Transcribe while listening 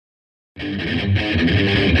Hey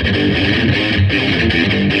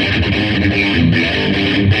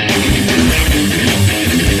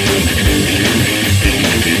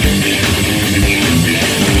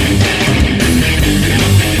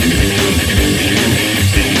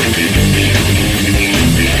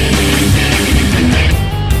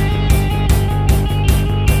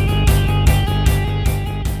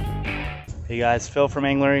guys, Phil from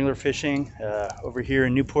Angler Fishing over here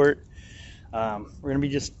in Newport. We're going to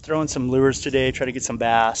be just throwing some lures today, try to get some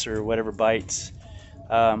bass or whatever bites.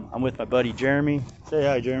 I'm with my buddy Jeremy. Say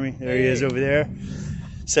hi, Jeremy. There he is over there.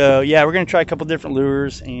 So yeah, we're going to try a couple different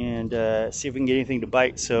lures and see if we can get anything to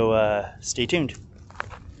bite. So stay tuned.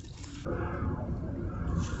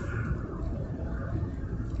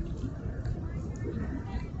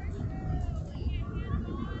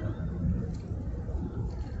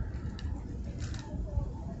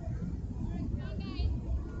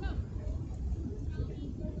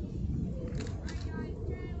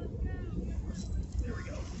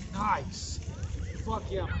 Nice. Fuck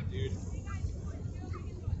yeah, my dude.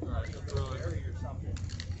 Alright, go throw it. Or something.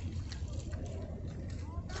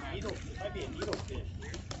 It might be a needlefish, dude.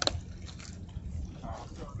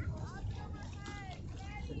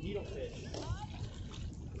 It's a needlefish.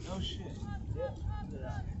 No shit.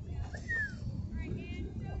 Yeah.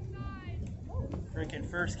 Freaking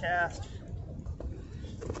first cast.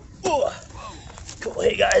 Oh, cool.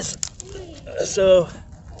 Hey guys. So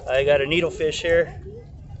I got a needlefish here.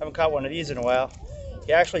 Haven't caught one of these in a while.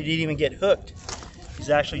 He actually didn't even get hooked. He's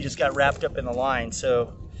actually just got wrapped up in the line.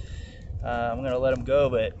 So I'm gonna let him go,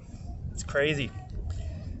 but it's crazy.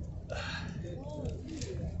 What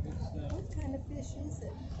kind of fish is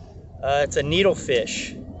it? It's a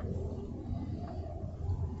needlefish.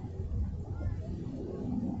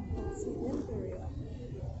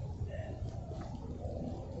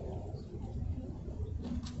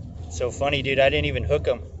 So funny, dude. I didn't even hook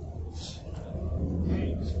him.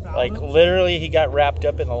 Like literally, he got wrapped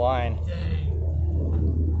up in the line.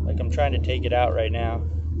 Like I'm trying to take it out right now.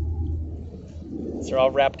 They're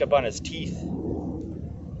all wrapped up on his teeth,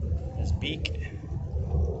 his beak,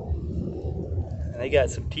 and they got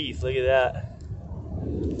some teeth. Look at that.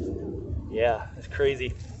 Yeah, that's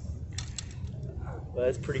crazy. But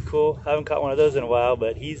that's pretty cool. I haven't caught one of those in a while,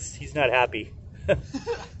 but he's not happy.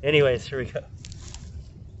 Anyways, here we go.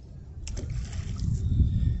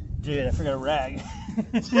 Dude, I forgot a rag.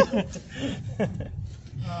 Dude,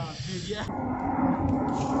 yeah.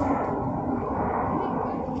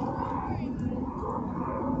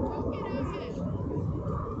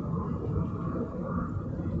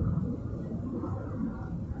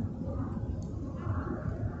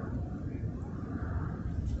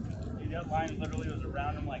 Dude, that line literally was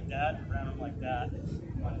around him like that,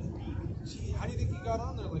 on his beak. Gee, how do you think he got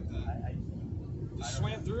on there like that? I Just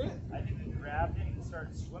swam through it? think he grabbed it and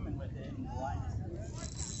started swimming with it in the line.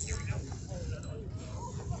 Here we go.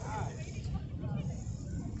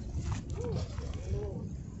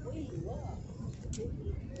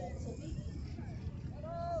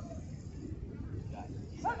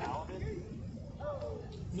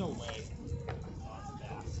 No way.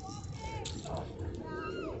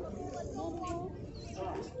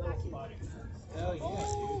 Hell yeah,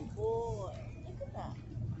 dude. Boy, look at that.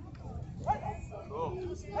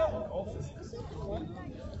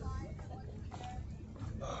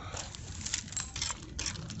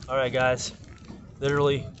 All right, guys.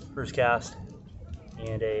 Literally first cast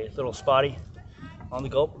and a little spotty on the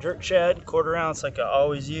gulp Jerkshad, 1/4 ounce, like I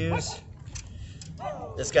always use.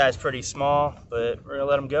 This guy's pretty small, but we're gonna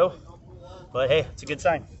let him go. But hey, it's a good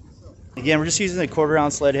sign. Again, we're just using the 1/4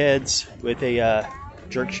 ounce lead heads with a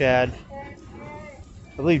Jerkshad.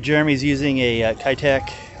 I believe Jeremy's using a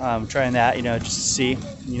Kitech. Trying that, you know, just to see.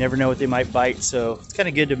 You never know what they might bite, so it's kind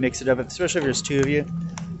of good to mix it up, especially if there's two of you.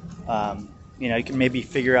 You know, you can maybe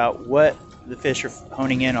figure out what the fish are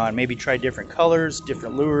honing in on. Maybe try different colors,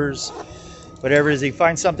 different lures, whatever it is. If you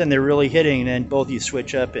find something they're really hitting, then both of you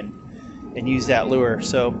switch up and use that lure.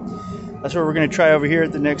 So that's what we're going to try over here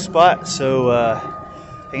at the next spot. So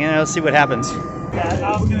hang on, let's see what happens. Yeah,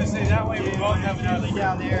 I was going to say that way we both have Really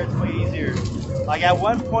down there, it's way easier. Like at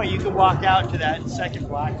one point, you could walk out to that second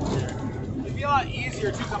block there. It'd be a lot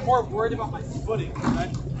easier too, because I'm more worried about my footing. If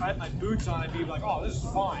I had my boots on, I'd be like, oh, this is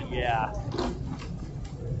fine. Yeah.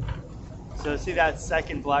 So see that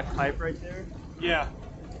second black pipe right there? Yeah.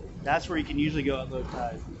 That's where you can usually go at low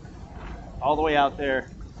tide. All the way out there.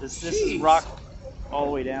 This is Jeez. rock all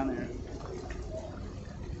the way down there.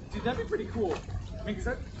 Dude, that'd be pretty cool. I mean,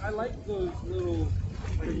 because I like those little...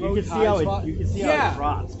 You can see how Yeah. it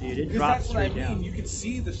drops, dude. It Because drops that's what I straight mean. down. You can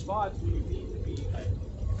see the spots when you need to be.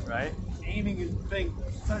 Right? aiming and paying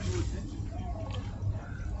special attention.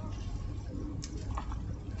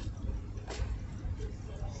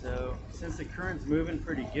 So since the current's moving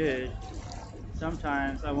pretty good,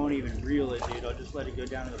 sometimes I won't even reel it, dude. I'll just let it go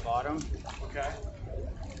down to the bottom. Okay.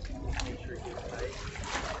 Make sure it gets tight.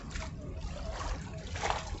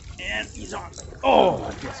 And he's on. Oh,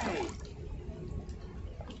 I guess me.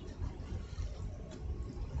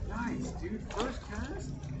 Nice, dude. First cast?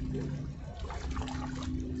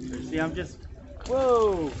 See, I'm just,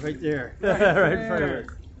 whoa, right there. Right right in front of there. us.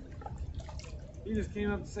 He just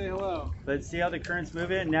came up to say hello. But see how the current's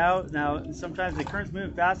moving? Now sometimes the current's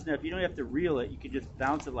moving fast enough, you don't have to reel it. You can just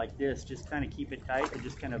bounce it like this. Just kind of keep it tight and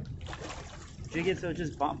just kind of jig it so it's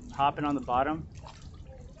just hopping on the bottom.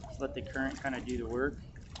 Just let the current kind of do the work.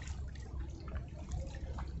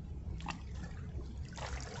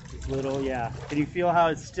 It's little, yeah. Can you feel how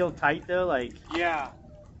it's still tight though? Like, Yeah.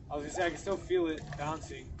 I was gonna say I can still feel it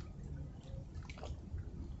bouncing.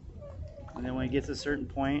 and then when it gets a certain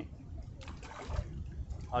point,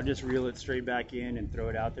 I'll just reel it straight back in and throw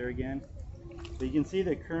it out there again. So you can see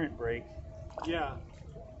the current break. Yeah.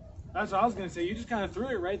 That's what I was gonna say. You just kind of threw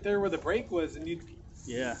it right there where the break was, and you.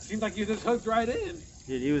 Yeah. Seems like you just hooked right in.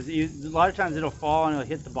 Dude, he was a lot of times it'll fall and it'll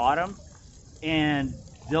hit the bottom, and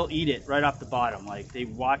they'll eat it right off the bottom. Like they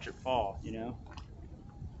watch it fall, you know.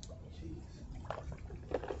 Jeez.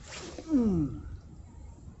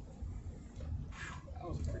 That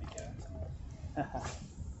was a pretty cast.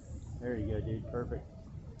 There you go, dude. Perfect.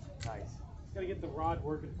 Nice. Just gotta get the rod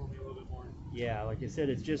working for me a little bit more. Yeah, like I said,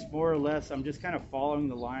 it's just more or less, I'm just kind of following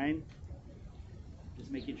the line.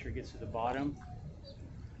 Just making sure it gets to the bottom.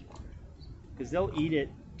 Because they'll eat it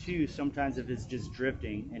too sometimes if it's just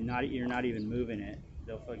drifting and you're not even moving it.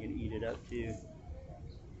 They'll fucking eat it up too.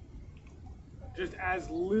 Just as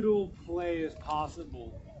little play as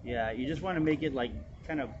possible. Yeah, you just want to make it like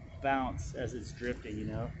kind of bounce as it's drifting, you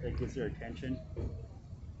know? That gets their attention.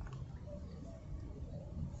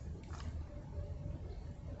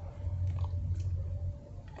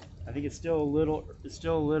 I think it's still a little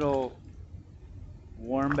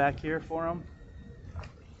warm back here for them.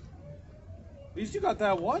 At least you got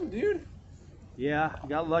that one, dude. Yeah,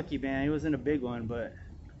 got lucky, man. He wasn't a big one, but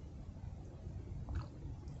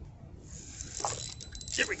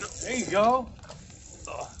there we go. There you go.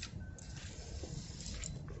 Oh.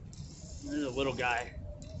 There's a little guy.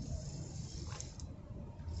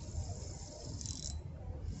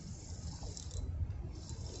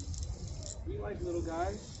 We like little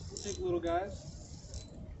guys. We'll take little guys.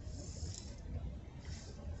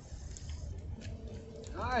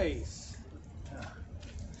 Nice.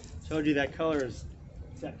 Told you that color is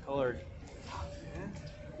that colored. Man.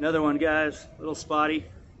 Another one, guys. Little spotty.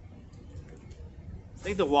 I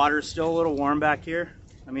think the water's still a little warm back here.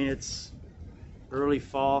 I mean, it's early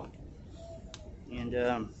fall, and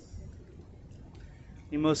I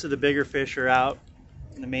think most of the bigger fish are out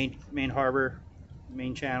in the main harbor,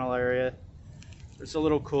 main channel area. It's a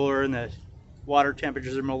little cooler, and the water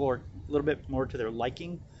temperatures are a little bit more to their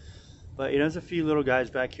liking. But you know, there's a few little guys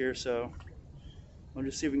back here, so we'll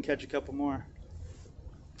just see if we can catch a couple more.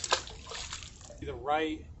 Either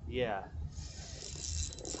right. Yeah.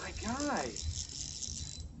 My guy.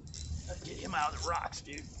 Let's get him out of the rocks,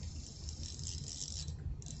 dude.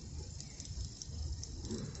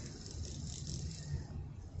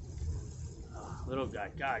 Oh, little guy.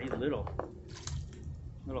 God, he's little.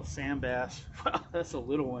 Little sand bass. Wow, that's a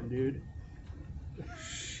little one, dude.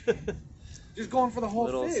 Just going for the whole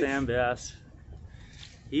Little fish. sand bass.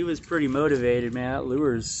 He was pretty motivated, man. That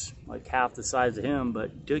lure's like half the size of him,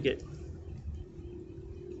 but took it.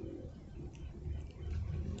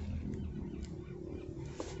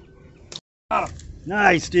 Got him.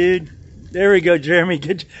 Nice, dude. There we go, Jeremy.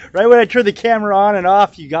 Good. Right when I turned the camera on and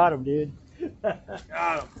off, you got him, dude.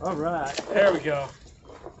 Got him. All right. There we go.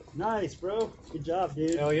 Nice, bro. Good job,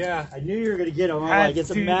 dude. Hell yeah. I knew you were gonna get him. I'm Had like, it's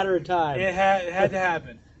a to. matter of time. It had to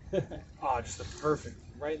happen. Oh, just a perfect,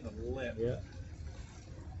 right in the lip. Yeah.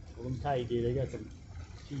 Hold them tight, dude. They got some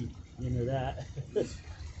teeth. You know that.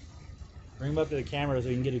 Bring them up to the camera so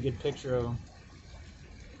we can get a good picture of them.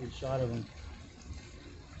 Good shot of them.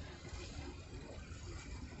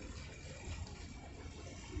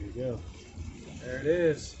 There you go. There it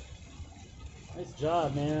is. Nice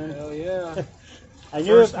job, man. Hell yeah. I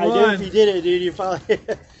knew First if one. you did it, dude, you probably.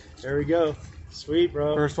 There we go. Sweet,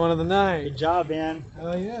 bro. First one of the night. Good job, man.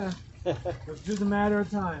 Hell yeah. It's just a matter of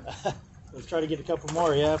time. Let's try to get a couple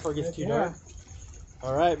more, yeah, before it gets too dark.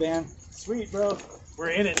 All right, man. Sweet, bro.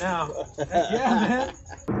 We're in it now. Heck yeah, man.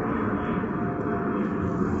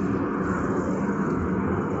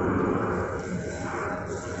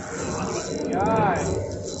 Guy.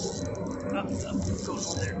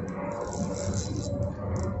 close there.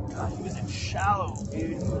 God, he was in shallow, dude.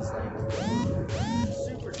 He was like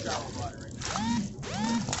super shallow water right now.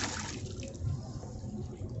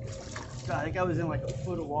 God, I think I was in like a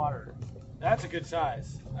foot of water. That's a good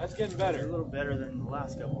size. That's getting better. A little better than the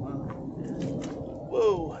last couple, huh?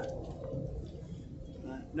 Whoa.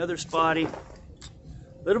 Another spotty.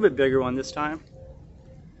 A little bit bigger one this time.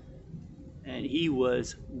 And he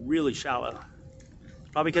was really shallow.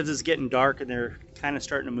 Probably because it's getting dark and they're kind of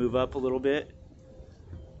starting to move up a little bit.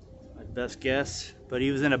 My best guess. But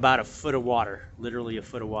he was in about a foot of water. Literally a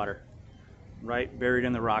foot of water. Right buried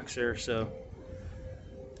in the rocks there. So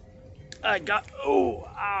I got, oh,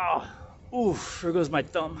 ow. Oof, there goes my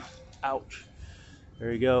thumb. Ouch.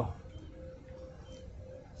 There you go.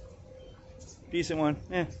 Decent one.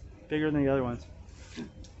 Bigger than the other ones.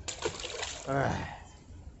 All right.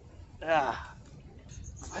 Ah.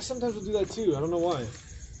 I sometimes will do that too. I don't know why.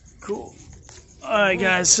 Cool. All right,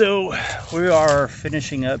 guys. So we are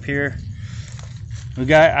finishing up here. We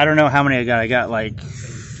got, I don't know how many I got. I got like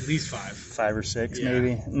At least 5. 5 or 6, Yeah,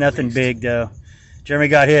 maybe. Nothing big though. Jeremy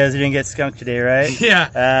got his. He didn't get skunked today, right? Yeah.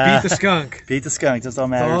 Beat the skunk. Beat the skunk. That's all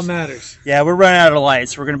that That's matters. all that matters. Yeah, we're running out of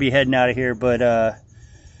lights. We're going to be heading out of here, but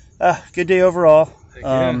good day overall.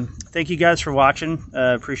 Thank you guys for watching.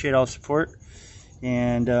 Appreciate all the support.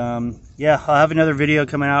 And yeah, I'll have another video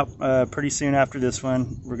coming out pretty soon after this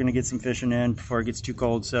one. We're going to get some fishing in before it gets too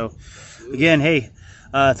cold. So again, hey,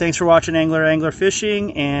 thanks for watching Angler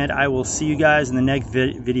Fishing, and I will see you guys in the next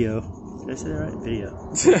video. Did I say that right?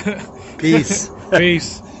 Video. Peace.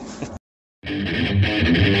 Peace.